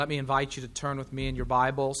Let me invite you to turn with me in your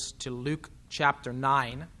Bibles to Luke chapter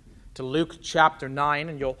 9. To Luke chapter 9,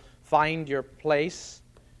 and you'll find your place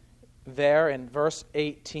there in verse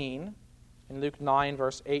 18. In Luke 9,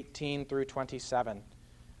 verse 18 through 27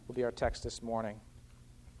 will be our text this morning.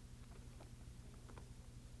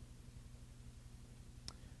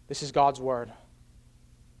 This is God's Word.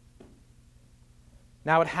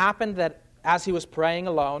 Now it happened that as he was praying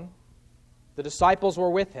alone, the disciples were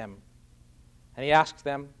with him. And he asked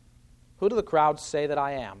them, "Who do the crowds say that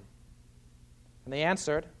I am?" And they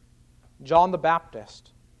answered, "John the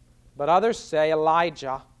Baptist. But others say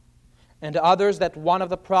Elijah, and others that one of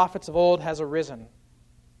the prophets of old has arisen."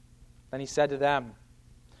 Then he said to them,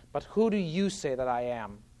 "But who do you say that I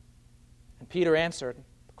am?" And Peter answered,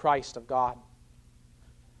 "The Christ of God."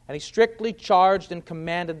 And he strictly charged and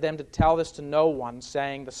commanded them to tell this to no one,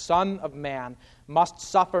 saying, "The Son of Man must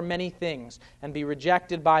suffer many things, and be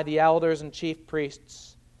rejected by the elders and chief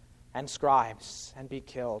priests and scribes, and be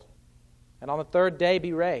killed, and on the third day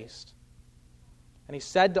be raised." And he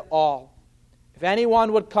said to all, "If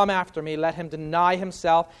anyone would come after me, let him deny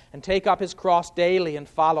himself and take up his cross daily and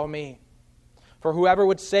follow me. For whoever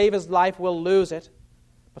would save his life will lose it,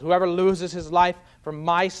 but whoever loses his life for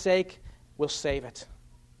my sake will save it.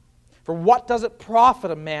 For what does it profit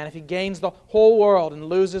a man if he gains the whole world and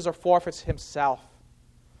loses or forfeits himself?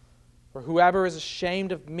 For whoever is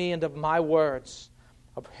ashamed of me and of my words,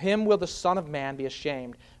 of him will the Son of Man be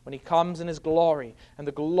ashamed when he comes in his glory and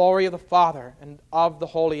the glory of the Father and of the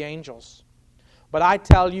holy angels. But I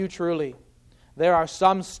tell you truly, there are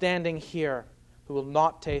some standing here who will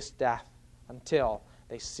not taste death until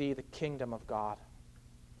they see the kingdom of God."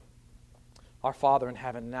 Our Father in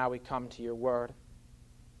heaven, now we come to your word.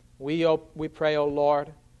 We pray, O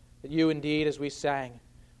Lord, that you indeed, as we sang,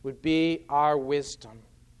 would be our wisdom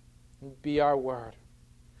and be our word.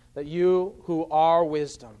 That you, who are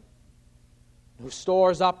wisdom, who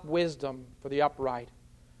stores up wisdom for the upright,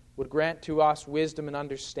 would grant to us wisdom and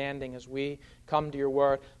understanding as we come to your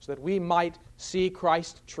word, so that we might see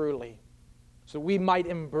Christ truly, so that we might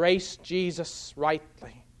embrace Jesus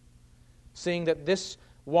rightly, seeing that this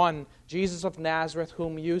one, Jesus of Nazareth,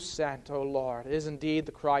 whom you sent, O Lord, is indeed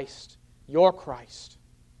the Christ, your Christ,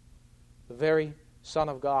 the very Son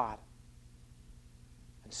of God.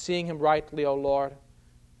 And seeing him rightly, O Lord,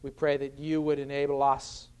 we pray that you would enable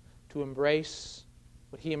us to embrace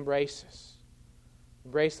what he embraces.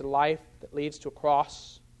 Embrace the life that leads to a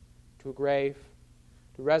cross, to a grave,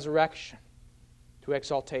 to resurrection, to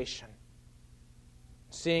exaltation.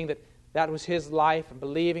 Seeing that that was his life, and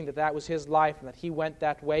believing that that was his life and that he went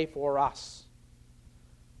that way for us.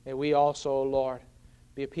 May we also, O Lord,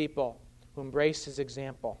 be a people who embrace his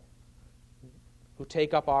example, who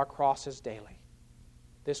take up our crosses daily.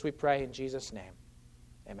 This we pray in Jesus' name.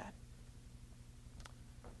 Amen.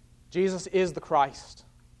 Jesus is the Christ.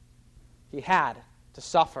 He had to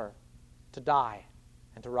suffer, to die,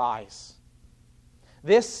 and to rise.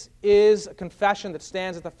 This is a confession that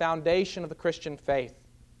stands at the foundation of the Christian faith.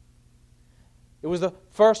 It was the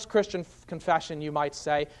first Christian confession, you might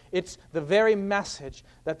say. It's the very message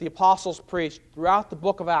that the apostles preached throughout the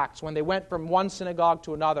book of Acts when they went from one synagogue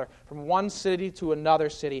to another, from one city to another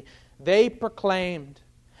city. They proclaimed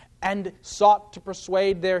and sought to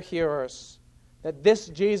persuade their hearers that this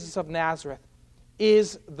Jesus of Nazareth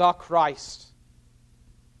is the Christ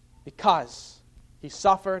because he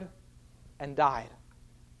suffered and died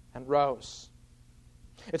and rose.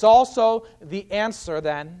 It's also the answer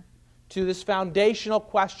then to this foundational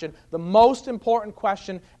question, the most important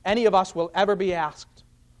question any of us will ever be asked.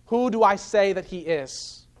 Who do I say that he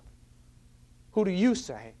is? Who do you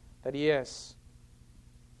say that he is?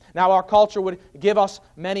 Now, our culture would give us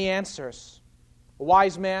many answers. A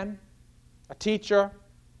wise man, a teacher,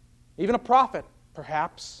 even a prophet,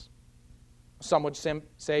 perhaps. Some would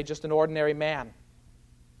say just an ordinary man.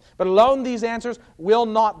 But alone these answers will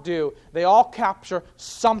not do. They all capture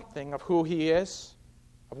something of who he is,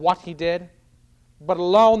 of what he did, but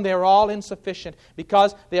alone they are all insufficient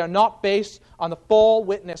because they are not based on the full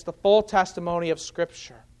witness, the full testimony of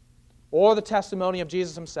Scripture, or the testimony of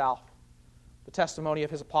Jesus himself, the testimony of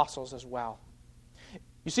his apostles as well.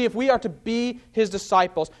 You see, if we are to be his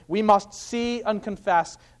disciples, we must see and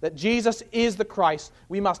confess that Jesus is the Christ.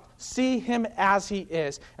 We must see him as he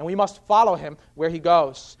is, and we must follow him where he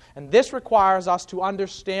goes. And this requires us to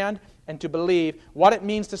understand and to believe what it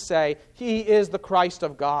means to say, he is the Christ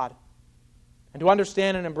of God, and to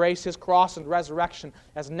understand and embrace his cross and resurrection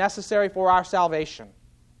as necessary for our salvation,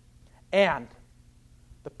 and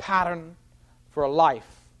the pattern for a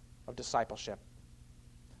life of discipleship.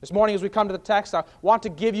 This morning as we come to the text, I want to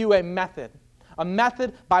give you a method, a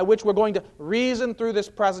method by which we're going to reason through this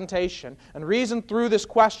presentation and reason through this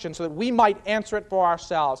question so that we might answer it for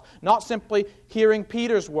ourselves, not simply hearing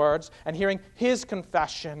Peter's words and hearing his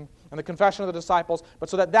confession and the confession of the disciples, but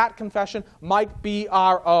so that that confession might be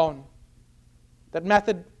our own. That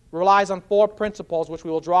method relies on 4 principles which we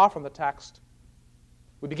will draw from the text.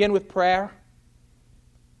 We begin with prayer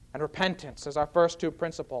and repentance as our first 2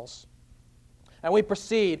 principles. And we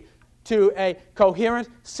proceed to a coherent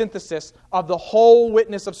synthesis of the whole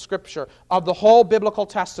witness of Scripture, of the whole biblical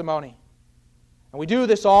testimony. And we do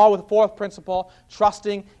this all with the 4th principle,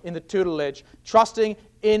 trusting in the tutelage, trusting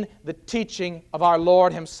in the teaching of our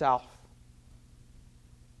Lord Himself.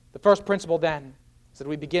 The first principle then is that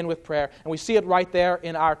we begin with prayer, and we see it right there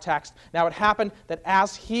in our text. Now it happened that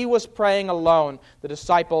as He was praying alone, the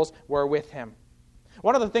disciples were with Him.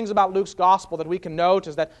 One of the things about Luke's gospel that we can note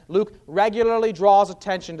is that Luke regularly draws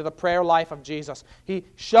attention to the prayer life of Jesus. He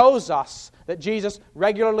shows us that Jesus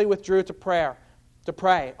regularly withdrew to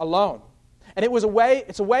pray alone. And it's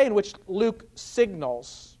a way in which Luke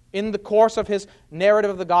signals in the course of his narrative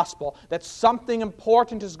of the gospel that something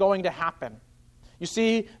important is going to happen. You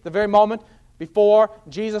see, the very moment before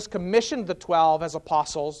Jesus commissioned the 12 as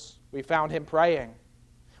apostles, we found Him praying.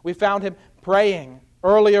 We found Him praying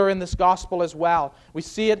earlier in this gospel as well. We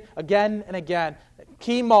see it again and again. At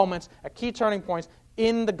key moments, at key turning points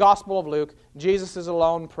in the Gospel of Luke, Jesus is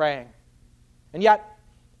alone praying. And yet,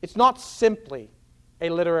 it's not simply a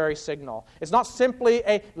literary signal. It's not simply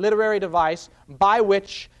a literary device by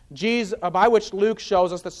which Luke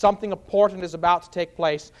shows us that something important is about to take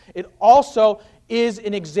place. It also is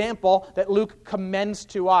an example that Luke commends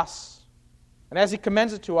to us. And as he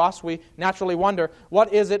commends it to us, we naturally wonder,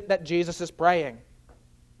 what is it that Jesus is praying?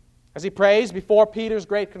 As he prays before Peter's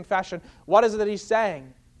great confession, what is it that he's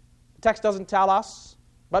saying? The text doesn't tell us,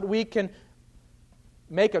 but we can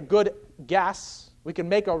make a good guess. We can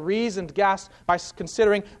make a reasoned guess by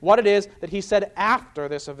considering what it is that he said after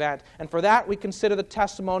this event. And for that, we consider the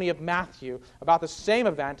testimony of Matthew about the same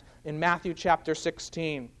event in Matthew chapter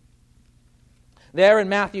 16. There in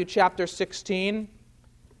Matthew chapter 16,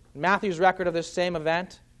 Matthew's record of this same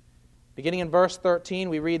event, beginning in verse 13,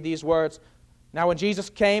 we read these words, "Now when Jesus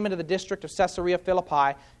came into the district of Caesarea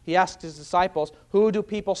Philippi, He asked His disciples, 'Who do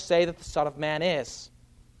people say that the Son of Man is?'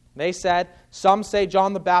 They said, 'Some say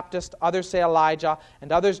John the Baptist, others say Elijah,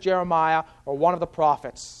 and others Jeremiah or one of the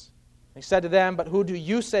prophets.' And He said to them, 'But who do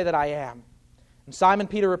you say that I am?' And Simon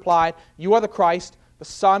Peter replied, 'You are the Christ, the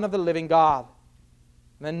Son of the living God.'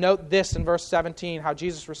 And then note this in verse 17, how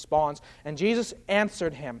Jesus responds. And Jesus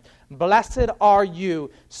answered him, 'Blessed are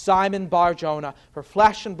you, Simon Bar-Jonah, for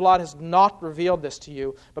flesh and blood has not revealed this to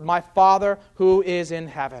you, but my Father who is in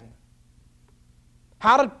heaven.'"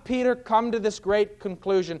 How did Peter come to this great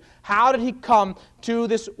conclusion? How did he come to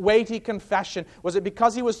this weighty confession? Was it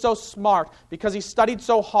because he was so smart? Because he studied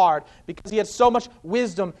so hard? Because he had so much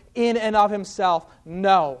wisdom in and of himself?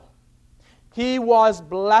 No. He was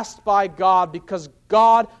blessed by God because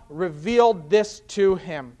God revealed this to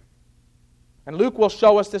him. And Luke will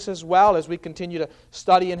show us this as well as we continue to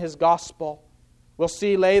study in his gospel. We'll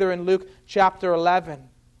see later in Luke chapter 11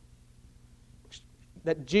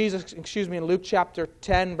 that in Luke chapter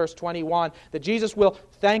 10, verse 21, that Jesus will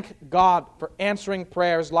thank God for answering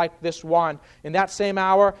prayers like this one. In that same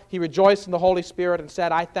hour, he rejoiced in the Holy Spirit and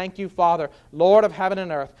said, "I thank you, Father, Lord of heaven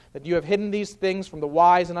and earth, that you have hidden these things from the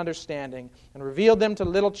wise and understanding and revealed them to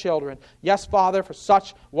little children. Yes, Father, for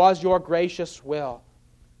such was your gracious will."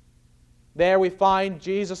 There we find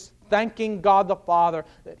Jesus thanking God the Father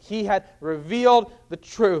that He had revealed the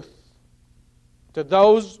truth to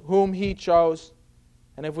those whom He chose.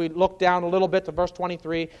 And if we look down a little bit to verse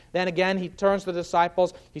 23, then again He turns to the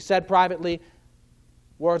disciples. He said privately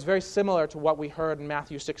words very similar to what we heard in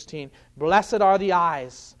Matthew 16. "Blessed are the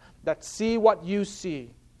eyes that see what you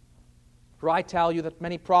see. For I tell you that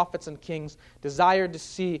many prophets and kings desired to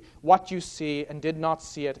see what you see and did not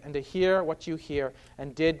see it, and to hear what you hear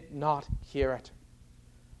and did not hear it."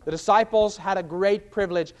 The disciples had a great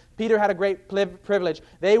privilege. Peter had a great privilege.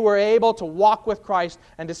 They were able to walk with Christ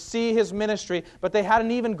and to see His ministry, but they had an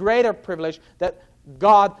even greater privilege that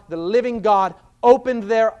God, the living God, opened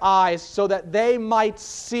their eyes so that they might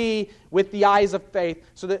see with the eyes of faith,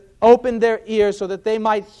 so that opened their ears so that they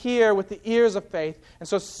might hear with the ears of faith, and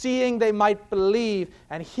so seeing they might believe,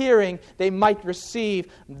 and hearing they might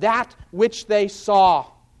receive that which they saw.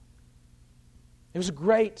 It was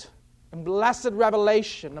great and blessed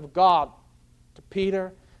revelation of God to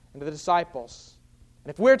Peter and to the disciples.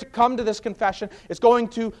 And if we're to come to this confession, it's going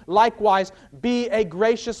to likewise be a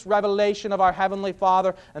gracious revelation of our Heavenly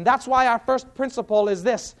Father. And that's why our first principle is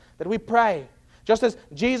this, that we pray. Just as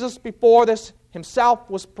Jesus before this himself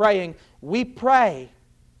was praying, we pray.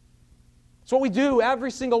 It's what we do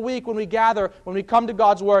every single week when we gather, when we come to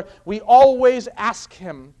God's Word. We always ask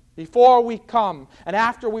Him before we come and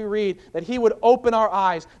after we read that He would open our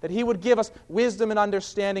eyes, that He would give us wisdom and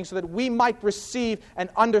understanding so that we might receive and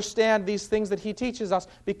understand these things that He teaches us,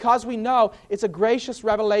 because we know it's a gracious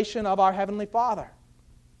revelation of our Heavenly Father.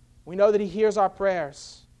 We know that He hears our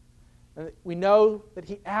prayers. And we know that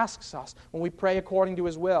He asks us when we pray according to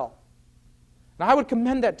His will. And I would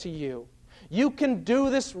commend that to you. You can do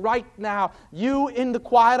this right now. You, in the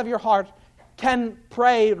quiet of your heart, can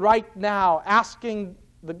pray right now, asking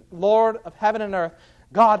the Lord of heaven and earth,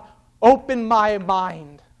 God, open my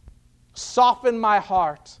mind, soften my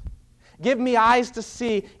heart, give me eyes to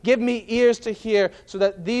see, give me ears to hear, so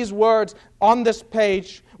that these words on this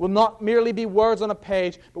page will not merely be words on a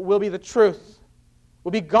page, but will be the truth,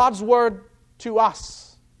 will be God's word to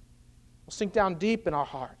us, will sink down deep in our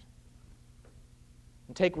heart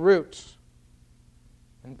and take root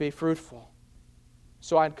and be fruitful.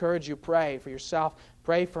 So I encourage you, pray for yourself,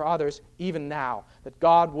 pray for others, even now, that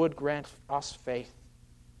God would grant us faith.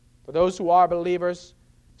 For those who are believers,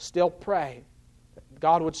 still pray that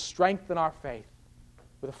God would strengthen our faith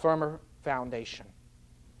with a firmer foundation.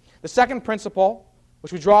 The second principle,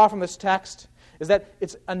 which we draw from this text, is that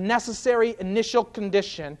it's a necessary initial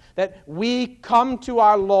condition that we come to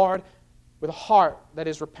our Lord with a heart that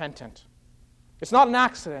is repentant. It's not an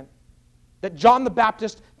accident that John the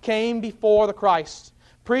Baptist came before the Christ,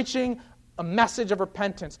 preaching a message of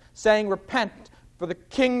repentance, saying, repent, for the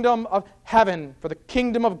kingdom of heaven, for the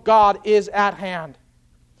kingdom of God is at hand.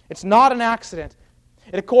 It's not an accident.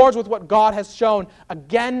 It accords with what God has shown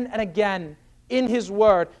again and again in His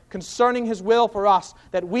Word concerning His will for us,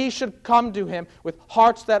 that we should come to Him with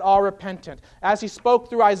hearts that are repentant. As He spoke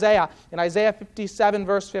through Isaiah, in Isaiah 57,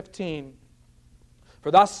 verse 15, for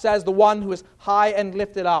thus says the one who is high and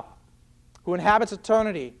lifted up, who inhabits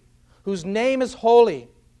eternity, whose name is holy.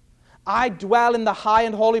 I dwell in the high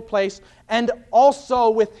and holy place, and also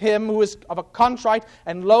with him who is of a contrite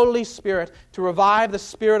and lowly spirit, to revive the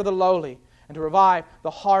spirit of the lowly, and to revive the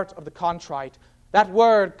heart of the contrite. That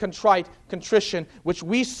word, contrite, contrition, which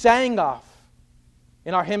we sang of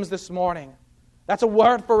in our hymns this morning, that's a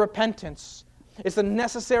word for repentance. It's the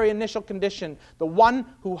necessary initial condition. The one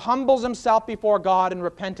who humbles himself before God in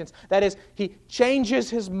repentance. That is, he changes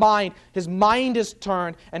his mind. His mind is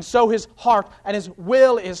turned, and so his heart and his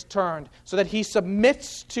will is turned, so that he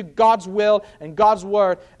submits to God's will and God's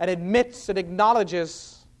word and admits and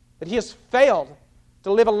acknowledges that he has failed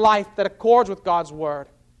to live a life that accords with God's word.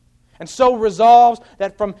 And so resolves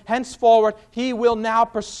that from henceforward he will now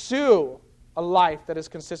pursue a life that is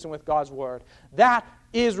consistent with God's word. That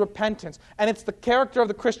is repentance. And it's the character of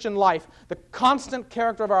the Christian life, the constant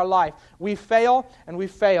character of our life. We fail and we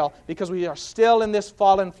fail because we are still in this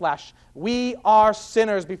fallen flesh. We are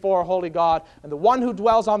sinners before a holy God. And the one who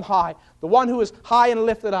dwells on high, the one who is high and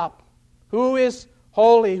lifted up, who is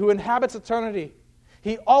holy, who inhabits eternity,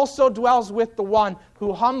 he also dwells with the one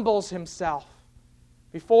who humbles himself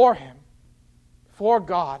before him, before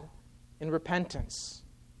God, in repentance.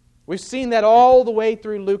 We've seen that all the way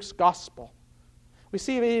through Luke's gospel. We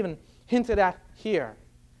see it even hinted at here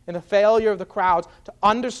in the failure of the crowds to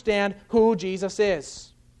understand who Jesus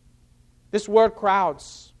is. This word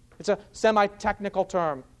crowds, it's a semi-technical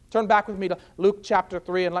term. Turn back with me to Luke chapter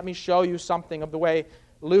 3 and let me show you something of the way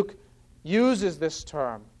Luke uses this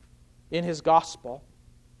term in his gospel.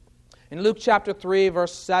 In Luke chapter 3,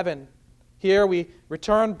 verse 7, here we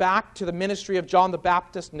return back to the ministry of John the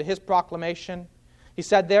Baptist and to his proclamation. He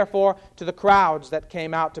said, therefore, to the crowds that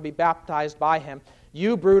came out to be baptized by him,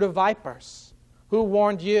 you brood of vipers, who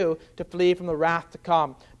warned you to flee from the wrath to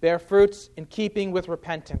come? Bear fruits in keeping with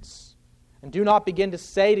repentance. And do not begin to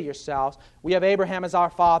say to yourselves, we have Abraham as our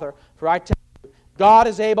father. For I tell you, God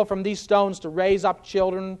is able from these stones to raise up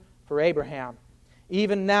children for Abraham.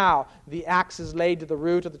 Even now the axe is laid to the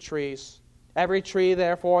root of the trees. Every tree,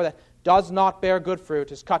 therefore, that does not bear good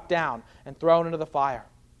fruit is cut down and thrown into the fire.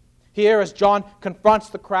 Here, as John confronts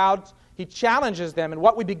the crowds, he challenges them. And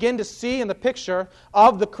what we begin to see in the picture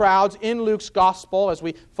of the crowds in Luke's gospel, as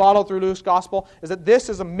we follow through Luke's gospel, is that this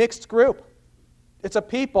is a mixed group. It's a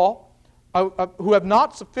people who have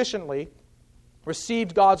not sufficiently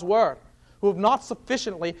received God's word, who have not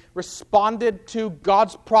sufficiently responded to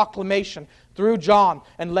God's proclamation through John,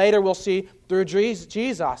 and later we'll see through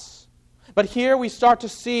Jesus. But here we start to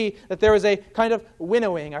see that there is a kind of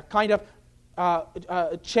winnowing, a kind of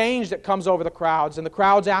change that comes over the crowds. And the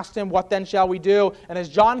crowds asked him, what then shall we do? And as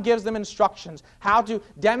John gives them instructions how to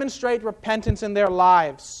demonstrate repentance in their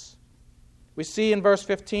lives, we see in verse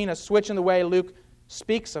 15 a switch in the way Luke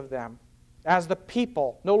speaks of them. as the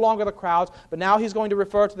people, no longer the crowds, but now he's going to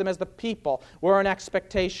refer to them as the people, were in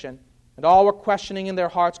expectation. And all were questioning in their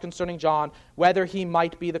hearts concerning John, whether he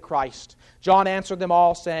might be the Christ. John answered them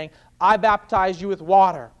all, saying, I baptize you with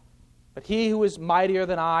water, but he who is mightier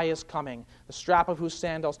than I is coming, the strap of whose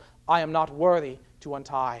sandals I am not worthy to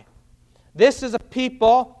untie. This is a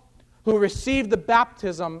people who received the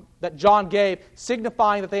baptism that John gave,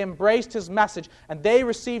 signifying that they embraced his message, and they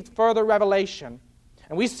received further revelation.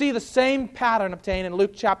 And we see the same pattern obtained in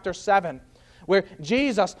Luke chapter 7, where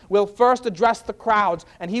Jesus will first address the crowds,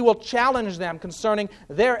 and he will challenge them concerning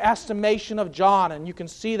their estimation of John. And you can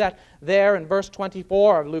see that there in verse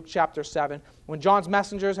 24 of Luke chapter 7. When John's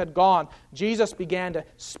messengers had gone, Jesus began to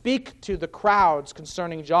speak to the crowds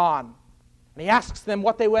concerning John. And he asks them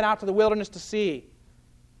what they went out to the wilderness to see.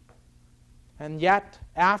 And yet,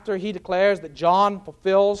 after he declares that John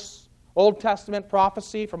fulfills Old Testament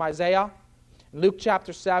prophecy from Isaiah, in Luke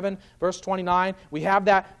chapter 7, verse 29, we have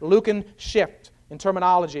that Lucan shift in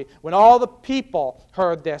terminology. When all the people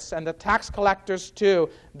heard this, and the tax collectors too,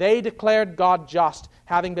 they declared God just,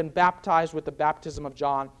 having been baptized with the baptism of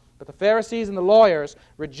John. But the Pharisees and the lawyers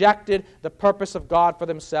rejected the purpose of God for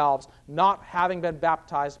themselves, not having been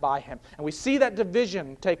baptized by him. And we see that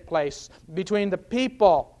division take place between the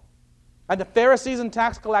people and the Pharisees and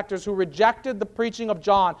tax collectors who rejected the preaching of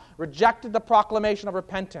John, rejected the proclamation of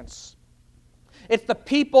repentance. It's the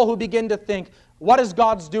people who begin to think, what is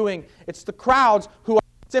God's doing? It's the crowds who are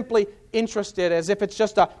simply interested as if it's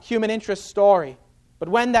just a human interest story. But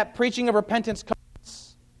when that preaching of repentance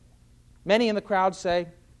comes, many in the crowd say,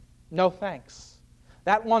 no thanks.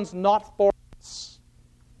 That one's not for us.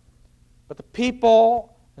 But the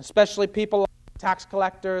people, especially people like tax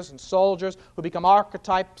collectors and soldiers who become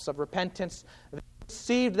archetypes of repentance, they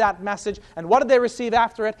received that message. And what did they receive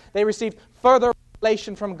after it? They received further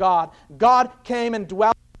revelation from God. God came and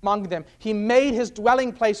dwelt among them. He made his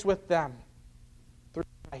dwelling place with them through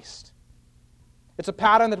Christ. It's a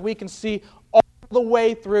pattern that we can see all the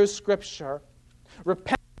way through Scripture.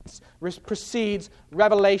 Repentance precedes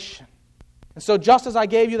revelation. And so just as I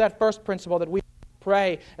gave you that first principle that we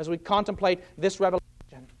pray as we contemplate this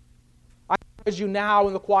revelation, I encourage you now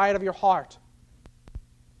in the quiet of your heart,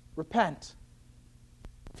 repent.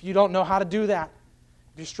 If you don't know how to do that,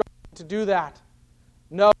 if you're struggling to do that,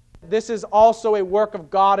 know this is also a work of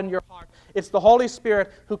God in your heart. It's the Holy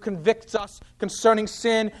Spirit who convicts us concerning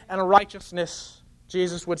sin and righteousness,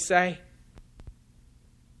 Jesus would say.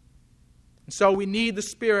 And so we need the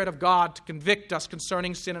Spirit of God to convict us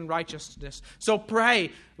concerning sin and righteousness. So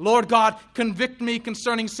pray, Lord God, convict me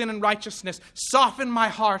concerning sin and righteousness. Soften my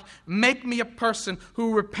heart. Make me a person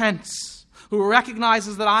who repents, who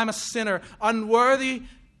recognizes that I'm a sinner, unworthy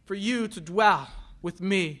for you to dwell with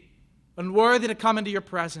me, unworthy to come into your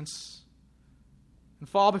presence, and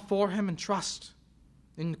fall before him and trust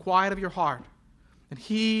in the quiet of your heart. And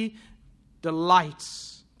he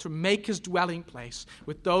delights to make his dwelling place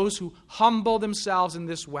with those who humble themselves in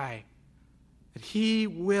this way, that he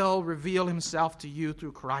will reveal himself to you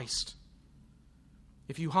through Christ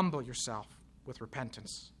if you humble yourself with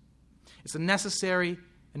repentance. It's a necessary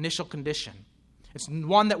initial condition. It's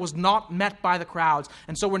one that was not met by the crowds.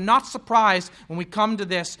 And so we're not surprised when we come to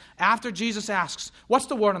this after Jesus asks, what's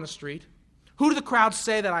the word on the street? Who do the crowds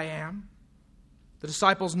say that I am? The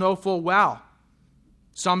disciples know full well.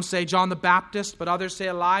 Some say John the Baptist, but others say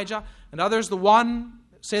Elijah, and others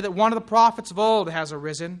say that one of the prophets of old has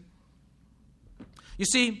arisen. You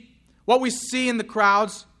see, what we see in the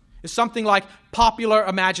crowds is something like popular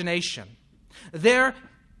imagination. Their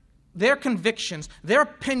convictions, their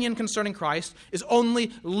opinion concerning Christ is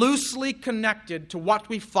only loosely connected to what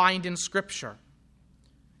we find in Scripture.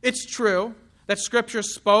 It's true that Scripture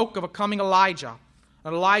spoke of a coming Elijah,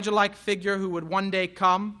 an Elijah-like figure who would one day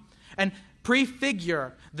come and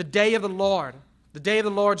prefigure the day of the Lord, the day of the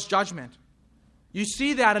Lord's judgment. You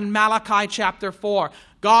see that in Malachi chapter 4.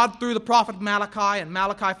 God, through the prophet Malachi, in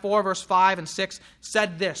Malachi 4, verse 5 and 6,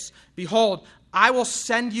 said this, Behold, I will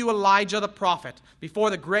send you Elijah the prophet before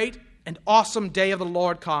the great and awesome day of the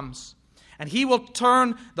Lord comes. And he will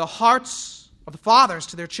turn the hearts of the fathers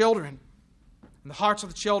to their children, and the hearts of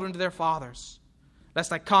the children to their fathers,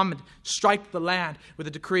 lest I come and strike the land with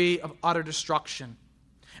a decree of utter destruction.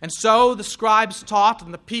 And so the scribes taught,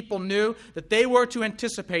 and the people knew that they were to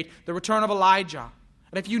anticipate the return of Elijah.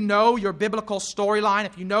 And if you know your biblical storyline,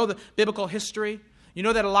 if you know the biblical history, you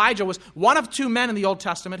know that Elijah was one of two men in the Old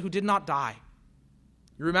Testament who did not die.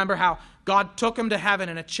 You remember how God took him to heaven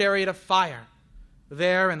in a chariot of fire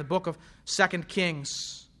there in the book of 2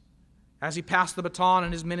 Kings as he passed the baton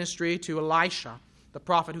in his ministry to Elisha, the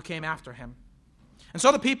prophet who came after him. And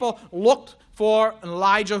so the people looked for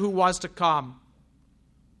Elijah who was to come.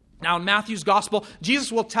 Now in Matthew's gospel,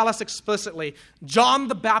 Jesus will tell us explicitly, John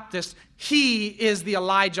the Baptist, he is the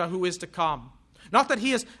Elijah who is to come. Not that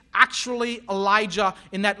he is actually Elijah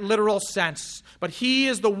in that literal sense, but he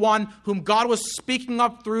is the one whom God was speaking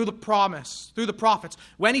of through the prophets,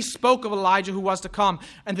 when he spoke of Elijah who was to come.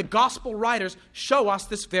 And the gospel writers show us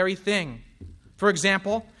this very thing. For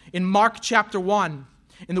example, in Mark chapter 1,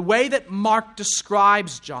 in the way that Mark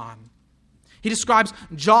describes John, he describes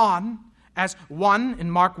John as one,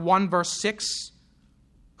 in Mark 1 verse 6,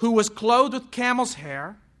 who was clothed with camel's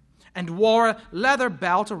hair and wore a leather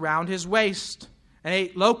belt around his waist and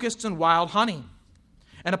ate locusts and wild honey.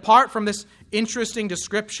 And apart from this interesting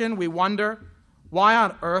description, we wonder, why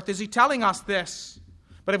on earth is he telling us this?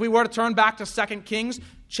 But if we were to turn back to 2 Kings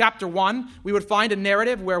chapter 1, we would find a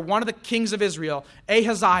narrative where one of the kings of Israel,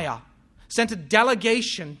 Ahaziah, sent a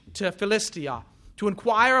delegation to Philistia to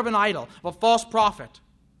inquire of an idol, of a false prophet,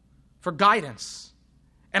 for guidance.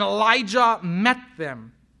 And Elijah met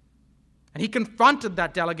them. And he confronted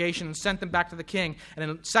that delegation and sent them back to the king.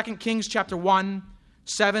 And in 2 Kings chapter 1,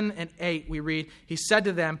 7 and 8, we read, he said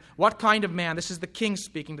to them, what kind of man, this is the king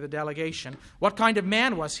speaking to the delegation, what kind of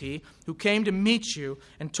man was he who came to meet you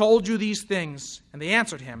and told you these things? And they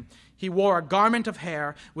answered him, he wore a garment of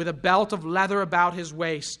hair with a belt of leather about his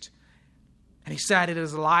waist. And he said, it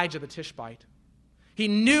is Elijah the Tishbite. He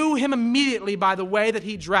knew him immediately by the way that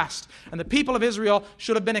he dressed. And the people of Israel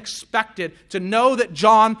should have been expected to know that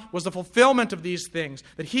John was the fulfillment of these things,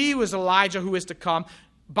 that he was Elijah who is to come,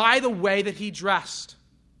 by the way that he dressed.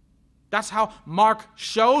 That's how Mark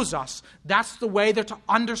shows us. That's the way they're to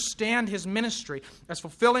understand his ministry, as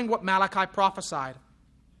fulfilling what Malachi prophesied.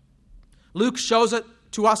 Luke shows it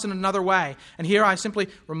to us in another way. And here I simply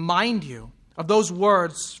remind you of those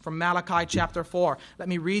words from Malachi chapter 4. Let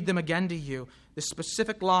me read them again to you. This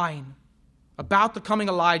specific line about the coming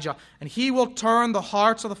Elijah. And he will turn the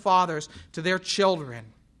hearts of the fathers to their children,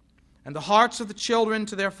 and the hearts of the children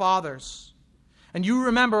to their fathers. And you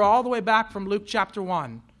remember all the way back from Luke chapter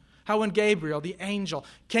 1, how when Gabriel, the angel,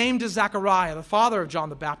 came to Zechariah, the father of John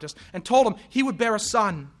the Baptist, and told him he would bear a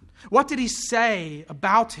son. What did he say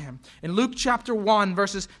about him? In Luke chapter 1,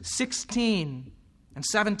 verses 16 and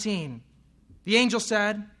 17, the angel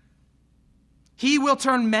said, he will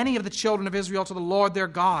turn many of the children of Israel to the Lord their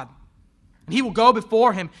God, and he will go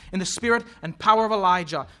before him in the spirit and power of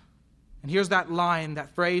Elijah. And here's that line,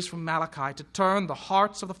 that phrase from Malachi, to turn the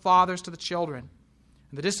hearts of the fathers to the children,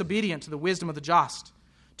 and the disobedient to the wisdom of the just,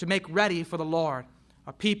 to make ready for the Lord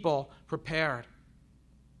a people prepared.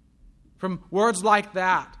 From words like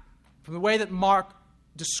that, from the way that Mark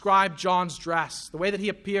described John's dress, the way that he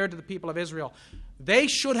appeared to the people of Israel, they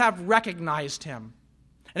should have recognized him.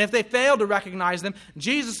 And if they failed to recognize them,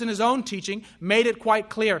 Jesus in his own teaching made it quite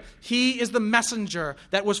clear. He is the messenger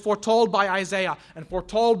that was foretold by Isaiah and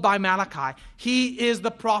foretold by Malachi. He is the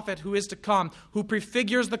prophet who is to come, who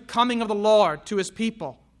prefigures the coming of the Lord to his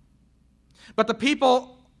people. But the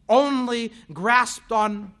people only grasped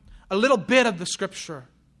on a little bit of the Scripture,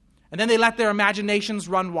 and then they let their imaginations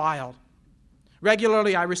run wild.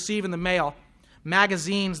 Regularly I receive in the mail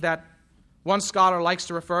magazines that one scholar likes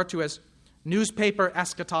to refer to as newspaper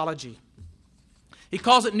eschatology. He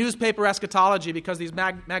calls it newspaper eschatology because these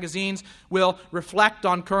magazines will reflect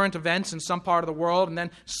on current events in some part of the world and then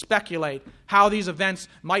speculate how these events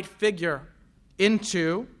might figure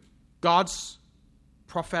into God's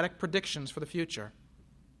prophetic predictions for the future.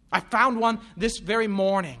 I found one this very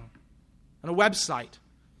morning on a website.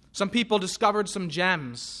 Some people discovered some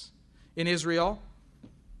gems in Israel,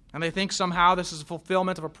 and they think somehow this is a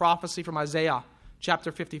fulfillment of a prophecy from Isaiah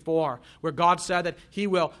chapter 54, where God said that he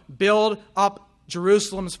will build up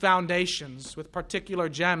Jerusalem's foundations with particular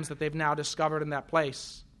gems that they've now discovered in that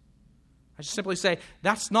place. I just simply say,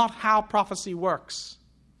 that's not how prophecy works.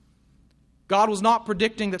 God was not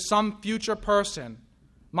predicting that some future person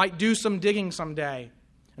might do some digging someday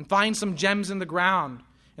and find some gems in the ground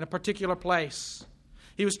in a particular place.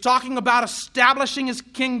 He was talking about establishing his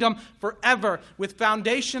kingdom forever with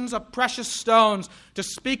foundations of precious stones, to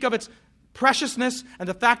speak of its preciousness and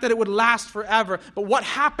the fact that it would last forever. But what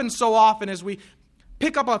happens so often is we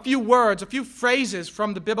pick up a few words, a few phrases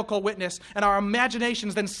from the biblical witness, and our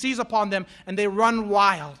imaginations then seize upon them and they run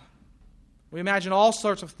wild. We imagine all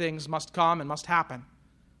sorts of things must come and must happen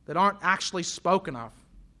that aren't actually spoken of.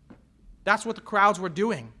 That's what the crowds were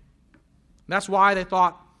doing. That's why they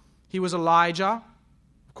thought he was Elijah.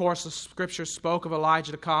 Of course, the Scriptures spoke of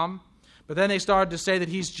Elijah to come. But then they started to say that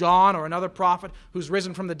he's John or another prophet who's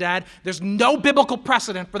risen from the dead. There's no biblical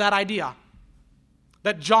precedent for that idea.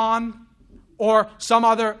 That John or some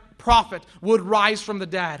other prophet would rise from the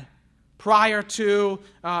dead prior to,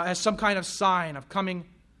 as some kind of sign of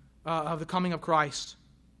the coming of Christ.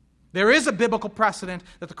 There is a biblical precedent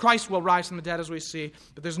that the Christ will rise from the dead, as we see,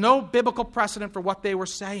 but there's no biblical precedent for what they were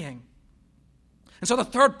saying. And so the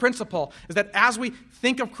third principle is that as we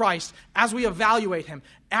think of Christ, as we evaluate him,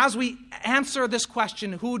 as we answer this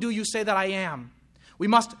question, who do you say that I am? We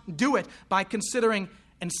must do it by considering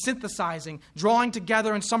and synthesizing, drawing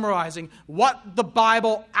together and summarizing what the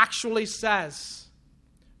Bible actually says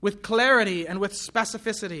with clarity and with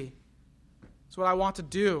specificity. That's what I want to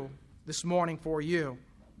do this morning for you.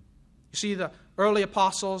 You see, the early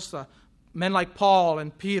apostles, men like Paul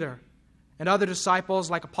and Peter, and other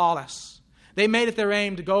disciples like Apollos, they made it their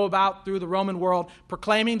aim to go about through the Roman world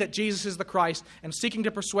proclaiming that Jesus is the Christ and seeking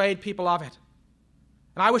to persuade people of it.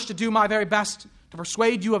 And I wish to do my very best to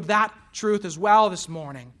persuade you of that truth as well this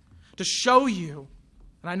morning, to show you,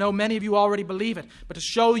 and I know many of you already believe it, but to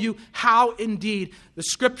show you how indeed the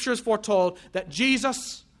Scriptures foretold that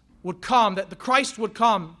Jesus would come, that the Christ would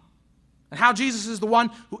come, and how Jesus is the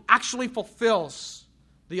one who actually fulfills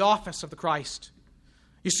the office of the Christ.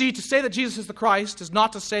 You see, to say that Jesus is the Christ is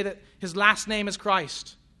not to say that his last name is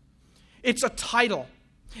Christ. It's a title.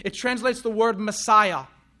 It translates the word Messiah,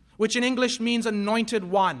 which in English means anointed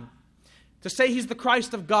one. To say he's the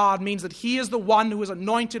Christ of God means that he is the one who is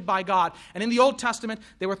anointed by God. And in the Old Testament,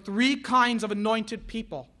 there were three kinds of anointed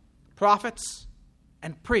people: prophets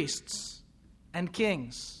and priests and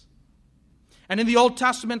kings. And in the Old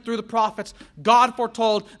Testament, through the prophets, God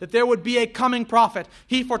foretold that there would be a coming prophet.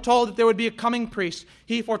 He foretold that there would be a coming priest.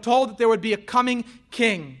 He foretold that there would be a coming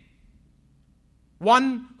king.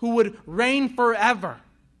 One who would reign forever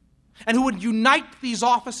and who would unite these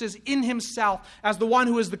offices in himself as the one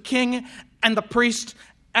who is the king and the priest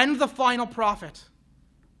and the final prophet.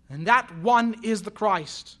 And that one is the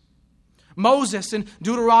Christ. Moses in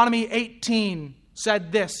Deuteronomy 18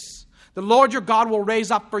 said this: "The Lord your God will raise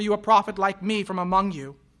up for you a prophet like me from among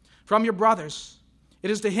you, from your brothers. It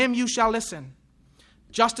is to him you shall listen,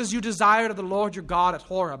 just as you desired of the Lord your God at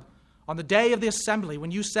Horeb, on the day of the assembly,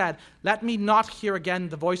 when you said, 'Let me not hear again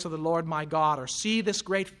the voice of the Lord my God, or see this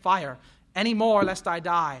great fire any more, lest I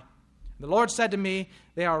die.' And the Lord said to me,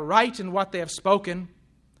 'They are right in what they have spoken.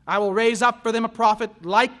 I will raise up for them a prophet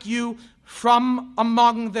like you from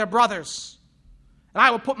among their brothers. And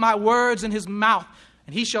I will put my words in his mouth,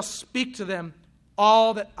 and he shall speak to them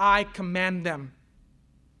all that I command them.'"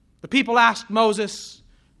 The people asked Moses,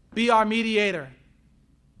 "Be our mediator."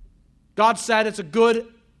 God said, "It's a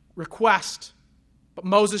good request, but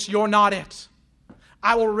Moses, you're not it.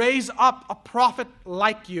 I will raise up a prophet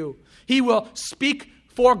like you. He will speak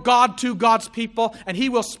for God to God's people, and he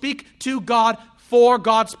will speak to God for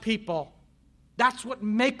God's people." That's what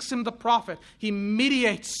makes him the prophet. He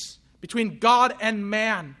mediates between God and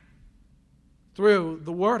man through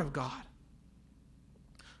the Word of God.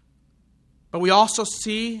 But we also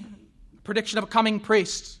see a prediction of a coming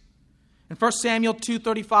priest. In 1 Samuel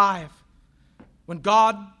 2:35, when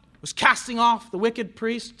God was casting off the wicked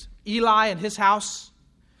priest, Eli, and his house,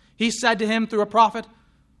 he said to him through a prophet,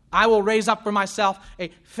 "I will raise up for myself a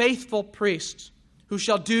faithful priest who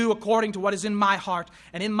shall do according to what is in my heart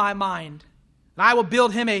and in my mind. And I will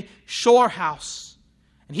build him a sure house,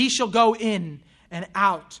 and he shall go in and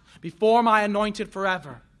out before my anointed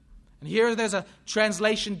forever." And here there's a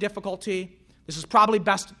translation difficulty. This is probably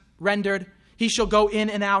best rendered, "He shall go in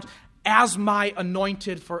and out as my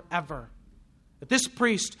anointed forever." That this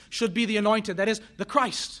priest should be the anointed, that is, the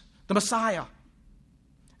Christ, the Messiah.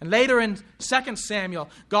 And later in 2 Samuel,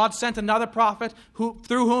 God sent another prophet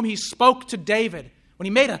through whom he spoke to David when he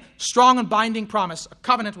made a strong and binding promise, a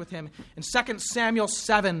covenant with him. In 2 Samuel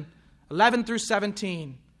 7:11 through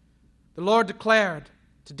 17, the Lord declared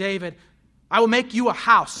to David, "I will make you a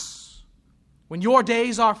house. When your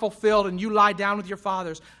days are fulfilled and you lie down with your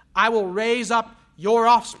fathers, I will raise up your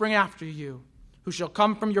offspring after you, who shall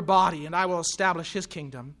come from your body, and I will establish his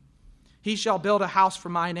kingdom. He shall build a house for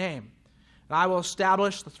my name, and I will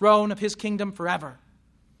establish the throne of his kingdom forever.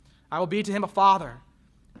 I will be to him a father,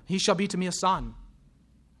 he shall be to me a son.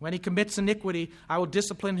 When he commits iniquity, I will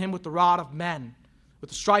discipline him with the rod of men, with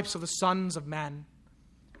the stripes of the sons of men."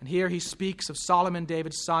 And here he speaks of Solomon,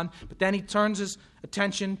 David's son, but then he turns his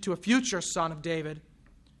attention to a future son of David.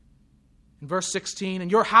 In verse 16, "And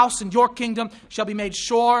your house and your kingdom shall be made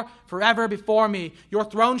sure forever before me. Your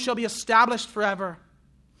throne shall be established forever."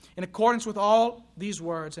 In accordance with all these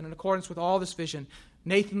words and in accordance with all this vision,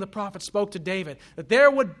 Nathan the prophet spoke to David that there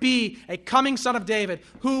would be a coming son of David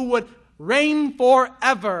who would reign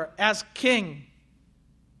forever as king.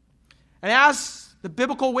 And as the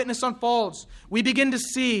biblical witness unfolds, we begin to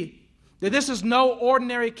see That this is no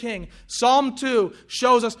ordinary king. Psalm 2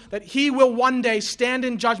 shows us that he will one day stand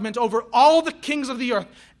in judgment over all the kings of the earth.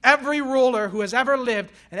 Every ruler who has ever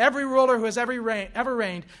lived and every ruler who has ever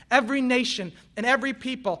reigned, every nation and every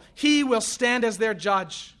people, he will stand as their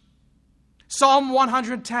judge. Psalm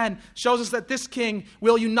 110 shows us that this king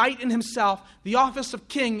will unite in himself the office of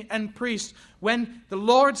king and priest when the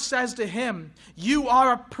Lord says to him, "You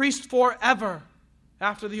are a priest forever,"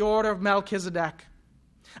 after the order of Melchizedek.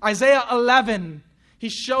 Isaiah 11, he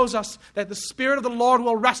shows us that the Spirit of the Lord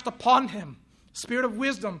will rest upon him, spirit of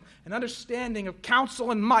wisdom and understanding, of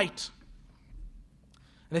counsel and might,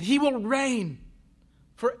 and that he will reign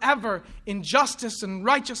forever in justice and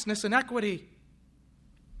righteousness and equity.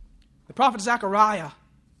 The prophet Zechariah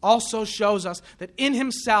also shows us that in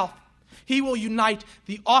himself he will unite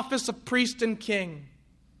the office of priest and king,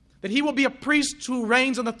 that he will be a priest who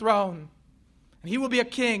reigns on the throne, and he will be a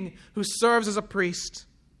king who serves as a priest.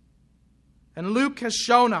 And Luke has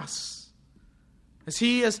shown us, as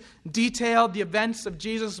he has detailed the events of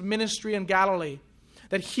Jesus' ministry in Galilee,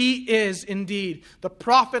 that he is indeed the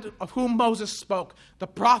prophet of whom Moses spoke, the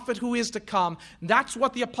prophet who is to come. And that's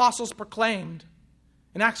what the apostles proclaimed.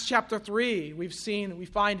 In Acts chapter 3, we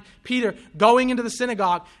find Peter going into the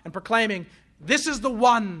synagogue and proclaiming, "This is the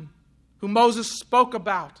one who Moses spoke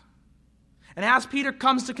about." And as Peter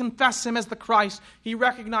comes to confess him as the Christ, he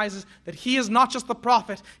recognizes that he is not just the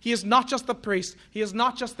prophet, he is not just the priest, he is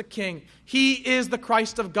not just the king. He is the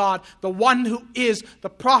Christ of God, the one who is the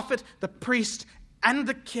prophet, the priest, and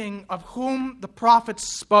the king of whom the prophets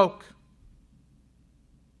spoke.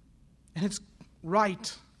 And it's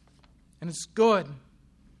right, and it's good.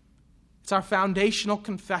 It's our foundational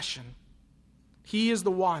confession. He is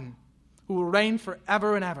the one who will reign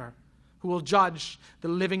forever and ever, who will judge the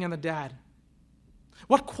living and the dead.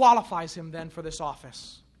 What qualifies him then for this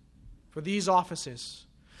office, for these offices?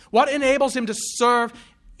 What enables him to serve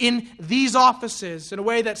in these offices in a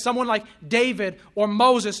way that someone like David or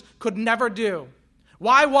Moses could never do?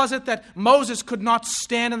 Why was it that Moses could not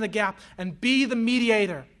stand in the gap and be the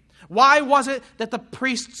mediator? Why was it that the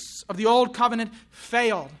priests of the old covenant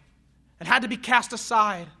failed and had to be cast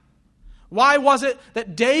aside? Why was it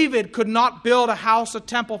that David could not build a house, a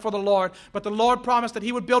temple for the Lord, but the Lord promised that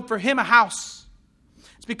he would build for him a house?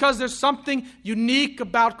 It's because there's something unique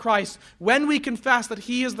about Christ. When we confess that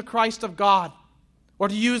he is the Christ of God, or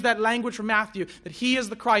to use that language from Matthew, that he is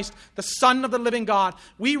the Christ, the Son of the living God,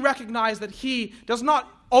 we recognize that he does not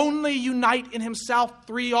only unite in himself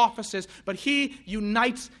three offices, but he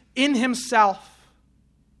unites in himself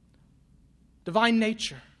divine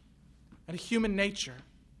nature and human nature.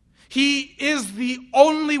 He is the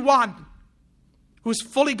only one who is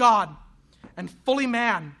fully God and fully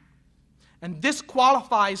man. And this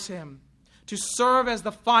qualifies him to serve as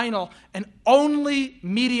the final and only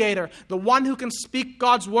mediator, the one who can speak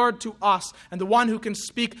God's word to us and the one who can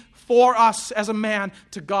speak for us as a man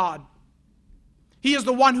to God. He is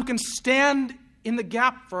the one who can stand in the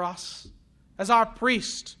gap for us as our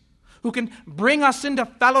priest, who can bring us into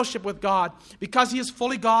fellowship with God because he is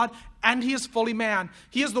fully God and he is fully man.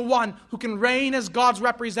 He is the one who can reign as God's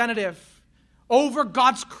representative over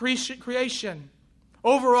God's creation,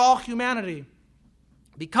 over all humanity,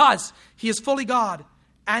 because he is fully God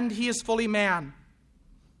and he is fully man.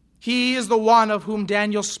 He is the one of whom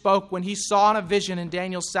Daniel spoke when he saw in a vision in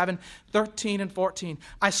Daniel 7:13 and 14.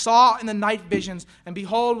 "I saw in the night visions, and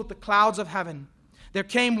behold, with the clouds of heaven, there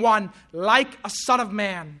came one like a son of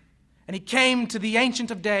man, and he came to the Ancient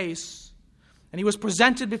of Days, and he was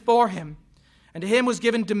presented before him, and to him was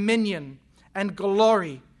given dominion and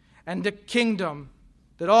glory and a kingdom,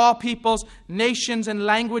 that all peoples, nations, and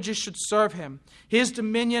languages should serve him. His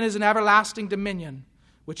dominion is an everlasting dominion,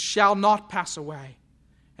 which shall not pass away,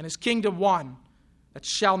 and his kingdom one that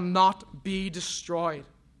shall not be destroyed."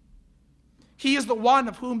 He is the one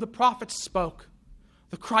of whom the prophets spoke,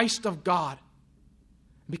 the Christ of God.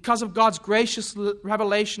 Because of God's gracious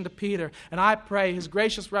revelation to Peter, and I pray his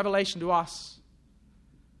gracious revelation to us,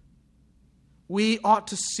 we ought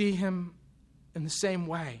to see him in the same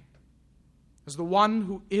way, as the one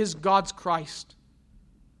who is God's Christ,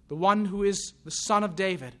 the one who is the Son of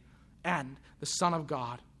David and the Son of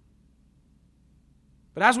God.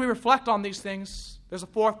 But as we reflect on these things, there's a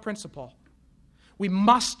fourth principle. We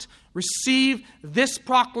must receive this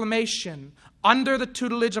proclamation under the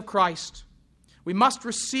tutelage of Christ. We must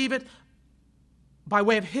receive it by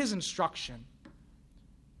way of his instruction.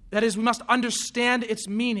 That is, we must understand its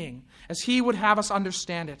meaning as he would have us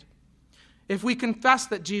understand it. If we confess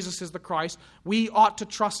that Jesus is the Christ, we ought to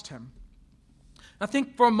trust him. Now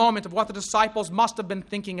think for a moment of what the disciples must have been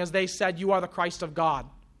thinking as they said, "You are the Christ of God."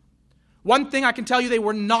 One thing I can tell you they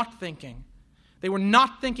were not thinking. They were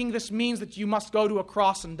not thinking this means that you must go to a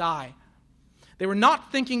cross and die. They were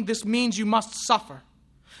not thinking this means you must suffer.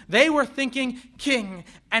 They were thinking king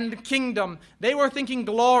and kingdom. They were thinking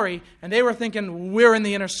glory, and they were thinking we're in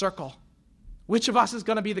the inner circle. Which of us is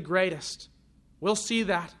going to be the greatest? We'll see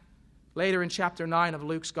that later in chapter 9 of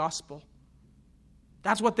Luke's gospel.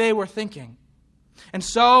 That's what they were thinking. And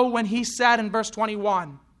so when he said in verse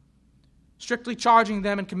 21, strictly charging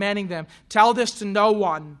them and commanding them, tell this to no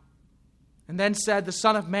one, and then said, the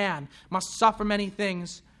Son of Man must suffer many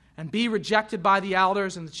things and be rejected by the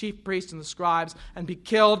elders and the chief priests and the scribes and be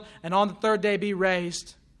killed and on the third day be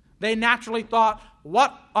raised. They naturally thought,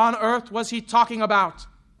 what on earth was he talking about?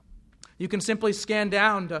 You can simply scan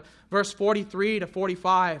down to verse 43 to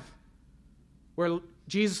 45, where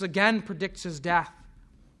Jesus again predicts his death.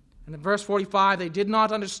 And in verse 45, they did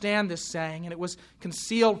not understand this saying, and it was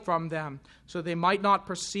concealed from them, so they might not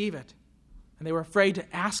perceive it. And they were afraid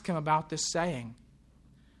to ask him about this saying.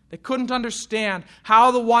 They couldn't understand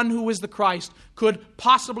how the one who is the Christ could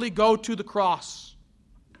possibly go to the cross.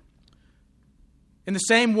 In the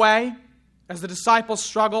same way as the disciples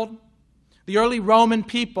struggled, the early Roman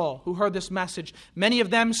people who heard this message, many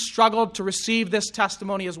of them struggled to receive this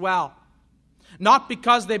testimony as well. Not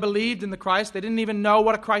because they believed in the Christ, they didn't even know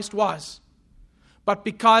what a Christ was, but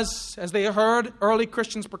because, as they heard early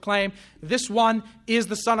Christians proclaim, this one is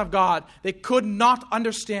the Son of God, they could not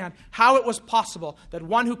understand how it was possible that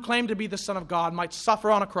one who claimed to be the Son of God might suffer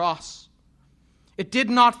on a cross. It did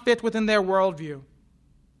not fit within their worldview.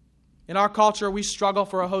 In our culture, we struggle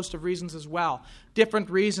for a host of reasons as well, different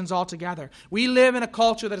reasons altogether. We live in a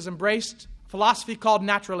culture that has embraced a philosophy called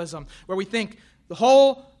naturalism, where we think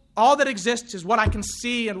all that exists is what I can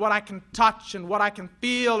see and what I can touch and what I can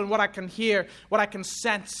feel and what I can hear, what I can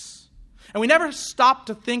sense. And we never stop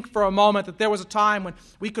to think for a moment that there was a time when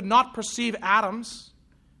we could not perceive atoms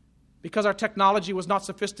because our technology was not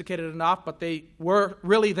sophisticated enough, but they were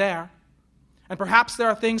really there. And perhaps there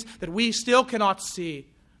are things that we still cannot see,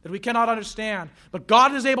 that we cannot understand, but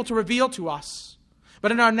God is able to reveal to us.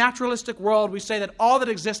 But in our naturalistic world, we say that all that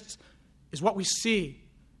exists is what we see.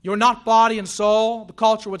 You're not body and soul, the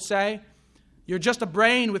culture would say. You're just a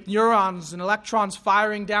brain with neurons and electrons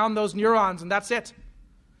firing down those neurons, and that's it.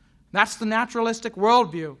 That's the naturalistic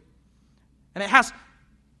worldview. And it has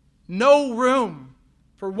no room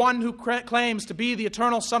for one who claims to be the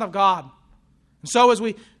eternal Son of God. And so as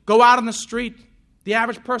we go out on the street, the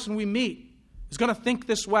average person we meet is going to think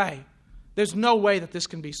this way. There's no way that this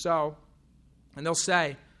can be so. And they'll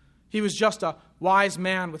say, he was just a wise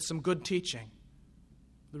man with some good teaching.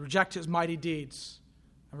 They reject his mighty deeds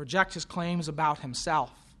and reject his claims about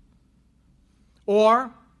himself. Or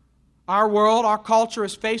our world, our culture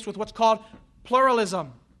is faced with what's called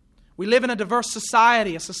pluralism. We live in a diverse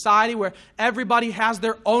society, a society where everybody has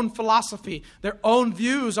their own philosophy, their own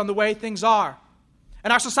views on the way things are.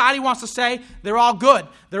 And our society wants to say they're all good,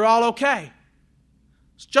 they're all okay.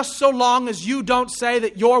 It's just so long as you don't say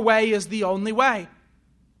that your way is the only way.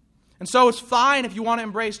 And so it's fine if you want to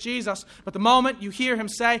embrace Jesus, but the moment you hear him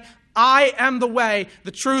say, I am the way,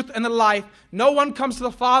 the truth, and the life, no one comes to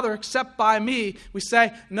the Father except by me, we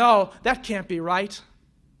say, no, that can't be right.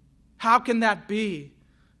 How can that be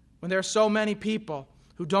when there are so many people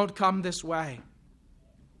who don't come this way?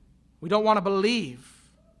 We don't want to believe.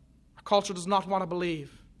 Our culture does not want to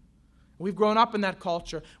believe. We've grown up in that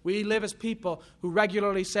culture. We live as people who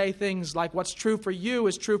regularly say things like, what's true for you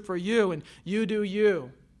is true for you, and you do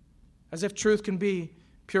you. As if truth can be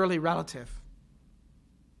purely relative.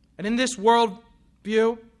 And in this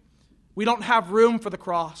worldview, we don't have room for the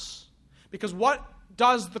cross. Because what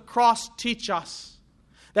does the cross teach us?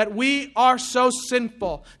 That we are so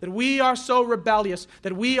sinful, that we are so rebellious,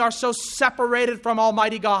 that we are so separated from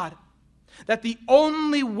Almighty God, that the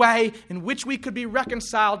only way in which we could be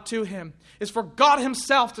reconciled to him is for God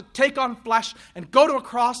himself to take on flesh and go to a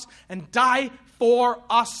cross and die for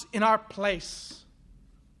us in our place,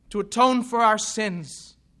 to atone for our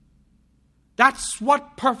sins. That's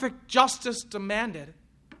what perfect justice demanded.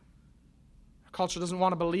 Our culture doesn't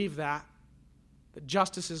want to believe that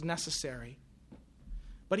justice is necessary.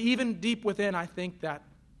 But even deep within, I think that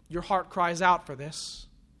your heart cries out for this.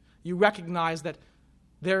 You recognize that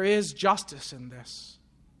there is justice in this.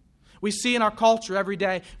 We see in our culture every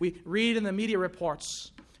day, we read in the media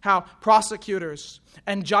reports how prosecutors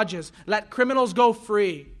and judges let criminals go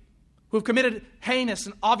free who've committed heinous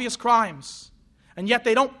and obvious crimes, and yet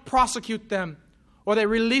they don't prosecute them or they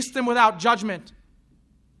release them without judgment.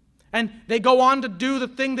 And they go on to do the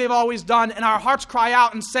thing they've always done, and our hearts cry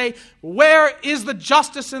out and say, where is the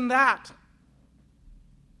justice in that?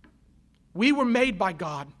 We were made by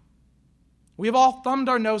God. We've all thumbed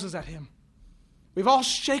our noses at him. We've all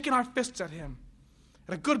shaken our fists at him.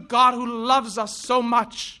 At a good God who loves us so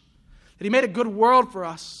much that he made a good world for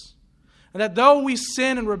us. And that though we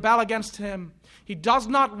sin and rebel against him, he does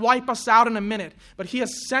not wipe us out in a minute, but he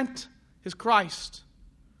has sent his Christ,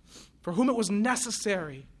 for whom it was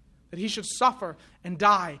necessary that he should suffer and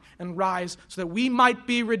die and rise so that we might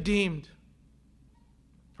be redeemed.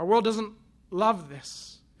 Our world doesn't love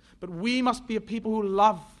this, but we must be a people who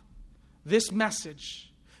love this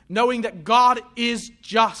message, knowing that God is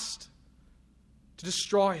just to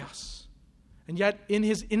destroy us. And yet, in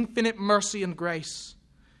his infinite mercy and grace,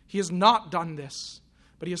 he has not done this,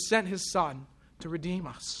 but he has sent his Son to redeem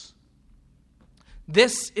us.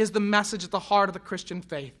 This is the message at the heart of the Christian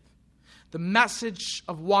faith. The message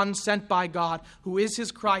of one sent by God, who is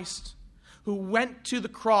his Christ, who went to the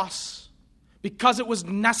cross because it was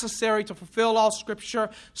necessary to fulfill all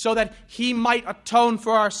Scripture so that he might atone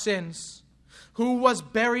for our sins, who was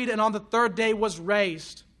buried and on the third day was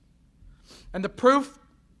raised. And the proof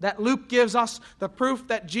that Luke gives us, the proof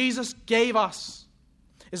that Jesus gave us,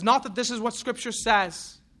 is not that this is what Scripture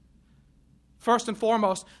says. First and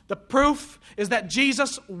foremost, the proof is that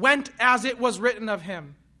Jesus went as it was written of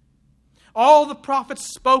him. All the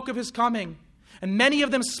prophets spoke of his coming, and many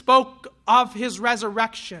of them spoke of his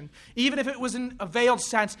resurrection. Even if it was in a veiled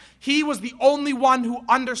sense, he was the only one who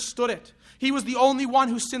understood it. He was the only one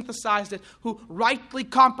who synthesized it, who rightly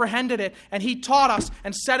comprehended it, and he taught us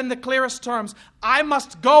and said in the clearest terms, I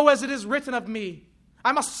must go as it is written of me.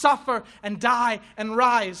 I must suffer and die and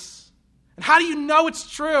rise. And how do you know it's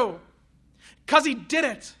true? Because he did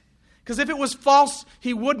it. Because if it was false,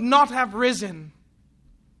 he would not have risen.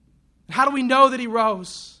 And how do we know that he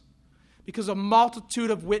rose? Because a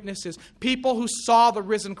multitude of witnesses, people who saw the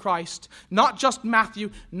risen Christ, not just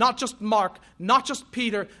Matthew, not just Mark, not just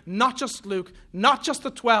Peter, not just Luke, not just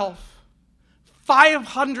the 12,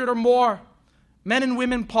 500 or more men and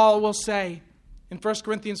women, Paul will say in 1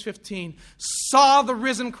 Corinthians 15, saw the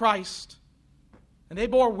risen Christ, and they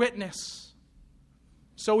bore witness.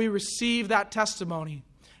 So we receive that testimony,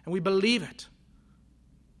 and we believe it.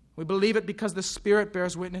 We believe it because the Spirit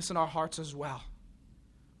bears witness in our hearts as well.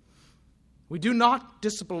 We do not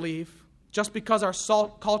disbelieve just because our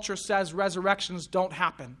culture says resurrections don't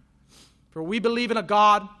happen. For we believe in a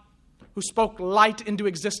God who spoke light into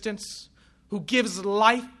existence, who gives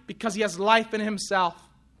life because he has life in himself.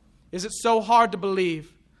 Is it so hard to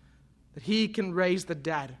believe that he can raise the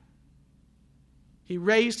dead? He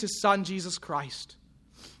raised his Son, Jesus Christ.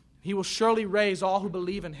 He will surely raise all who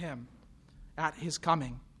believe in him at his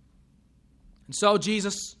coming. And so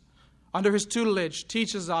Jesus, under his tutelage,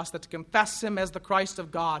 teaches us that to confess him as the Christ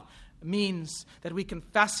of God means that we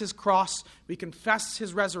confess his cross, we confess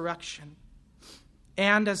his resurrection.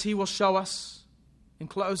 And as he will show us in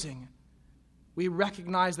closing, we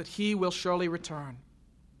recognize that he will surely return.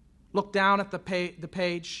 Look down at the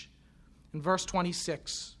page in verse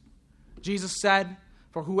 26. Jesus said,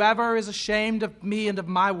 for whoever is ashamed of me and of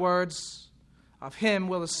my words, of him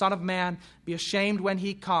will the Son of Man be ashamed when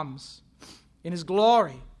he comes in his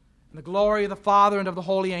glory, in the glory of the Father and of the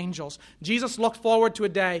holy angels. Jesus looked forward to a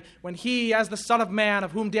day when he, as the Son of Man,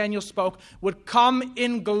 of whom Daniel spoke, would come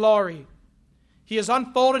in glory. He has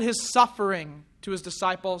unfolded his suffering to his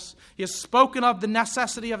disciples. He has spoken of the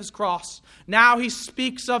necessity of his cross. Now he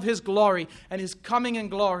speaks of his glory and his coming in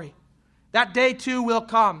glory. That day too will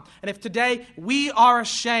come. And if today we are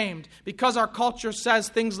ashamed because our culture says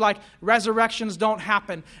things like resurrections don't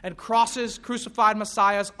happen and crosses, crucified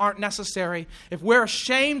messiahs aren't necessary, if we're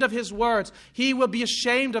ashamed of his words, he will be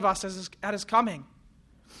ashamed of us at his coming.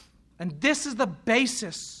 And this is the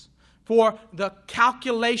basis for the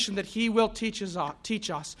calculation that he will teach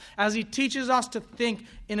us as he teaches us to think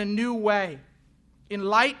in a new way in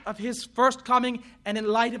light of his first coming and in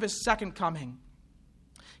light of his second coming.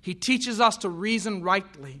 He teaches us to reason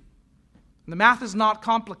rightly. And the math is not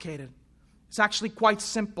complicated. It's actually quite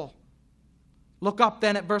simple. Look up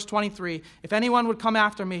then at verse 23. If anyone would come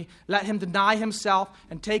after me, let him deny himself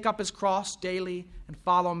and take up his cross daily and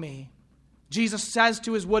follow me. Jesus says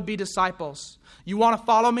to his would-be disciples, you want to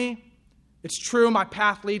follow me? It's true my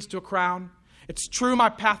path leads to a crown. It's true my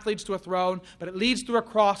path leads to a throne, but it leads through a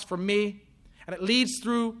cross for me, and it leads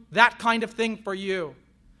through that kind of thing for you.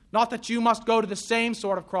 Not that you must go to the same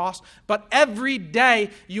sort of cross, but every day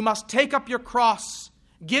you must take up your cross,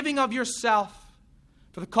 giving of yourself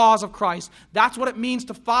for the cause of Christ. That's what it means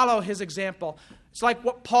to follow his example. It's like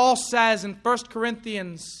what Paul says in 1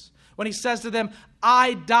 Corinthians when he says to them,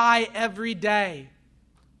 I die every day.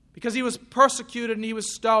 Because he was persecuted and he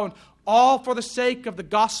was stoned, all for the sake of the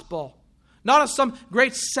gospel. Not as some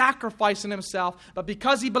great sacrifice in himself, but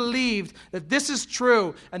because he believed that this is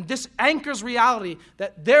true, and this anchors reality,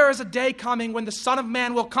 that there is a day coming when the Son of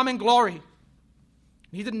Man will come in glory.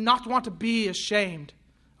 He did not want to be ashamed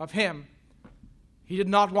of him. He did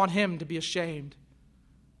not want him to be ashamed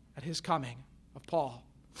at his coming, of Paul.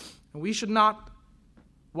 And we should not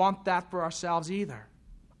want that for ourselves either.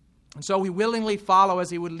 And so we willingly follow as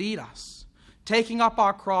he would lead us, taking up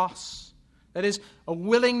our cross, that is, a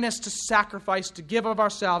willingness to sacrifice, to give of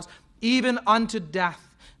ourselves, even unto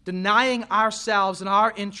death, denying ourselves and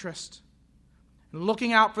our interest, and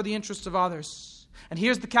looking out for the interests of others. And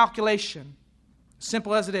here's the calculation,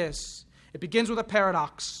 simple as it is. It begins with a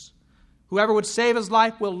paradox. Whoever would save his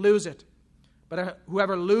life will lose it, but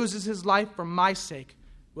whoever loses his life for my sake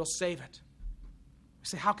will save it. You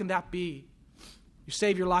say, how can that be? You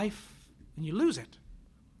save your life and you lose it.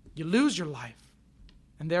 You lose your life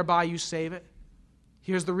and thereby you save it.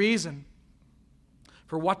 Here's the reason.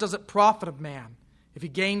 For what does it profit a man if he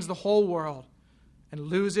gains the whole world and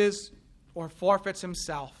loses or forfeits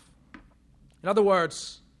himself? In other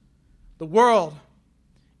words, the world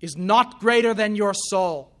is not greater than your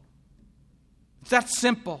soul. It's that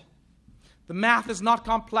simple. The math is not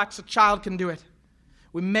complex. A child can do it.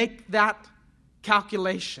 We make that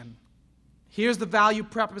calculation. Here's the value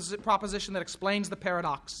proposition that explains the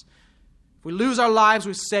paradox. If we lose our lives,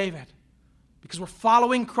 we save it because we're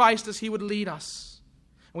following Christ as he would lead us.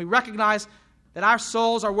 And we recognize that our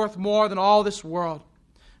souls are worth more than all this world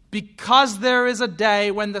because there is a day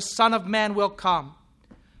when the Son of Man will come.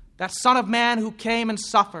 That Son of Man who came and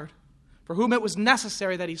suffered, for whom it was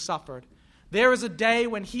necessary that he suffered. There is a day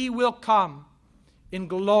when he will come in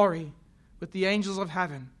glory with the angels of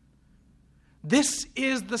heaven. This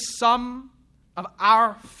is the sum of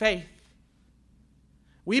our faith.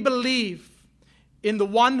 We believe in the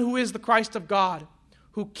one who is the Christ of God,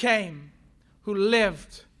 who came, who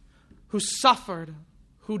lived, who suffered,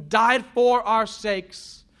 who died for our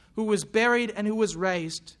sakes, who was buried and who was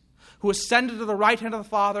raised, who ascended to the right hand of the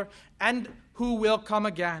Father, and who will come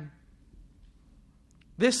again.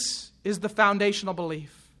 This is the foundational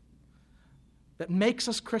belief that makes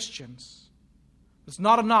us Christians. It's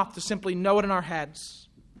not enough to simply know it in our heads.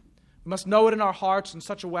 We must know it in our hearts in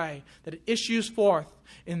such a way that it issues forth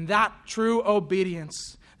in that true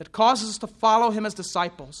obedience that causes us to follow him as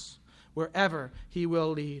disciples wherever he will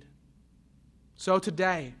lead. So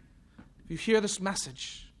today, if you hear this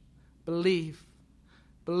message, believe.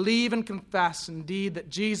 Believe and confess indeed that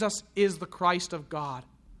Jesus is the Christ of God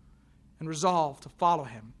and resolve to follow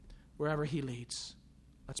him wherever he leads.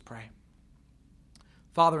 Let's pray.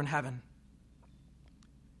 Father in heaven,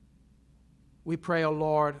 we pray, O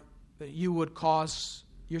Lord, that you would cause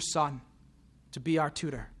your Son to be our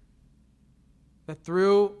tutor. That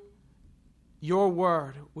through your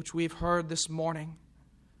word, which we've heard this morning,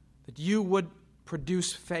 that you would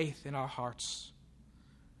produce faith in our hearts.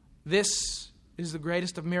 This is the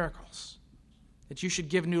greatest of miracles, that you should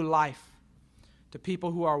give new life to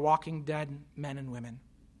people who are walking dead men and women.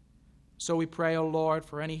 So we pray, O Lord,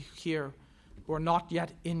 for any here who are not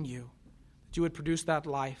yet in you, that you would produce that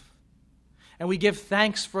life. And we give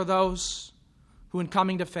thanks for those who, in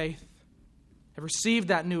coming to faith, have received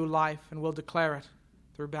that new life and will declare it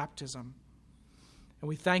through baptism. And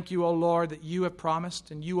we thank you, O Lord, that you have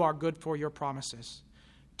promised, and you are good for your promises,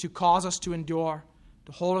 to cause us to endure,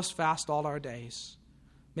 to hold us fast all our days.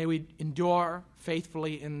 May we endure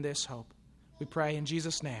faithfully in this hope. We pray in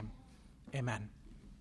Jesus' name. Amen.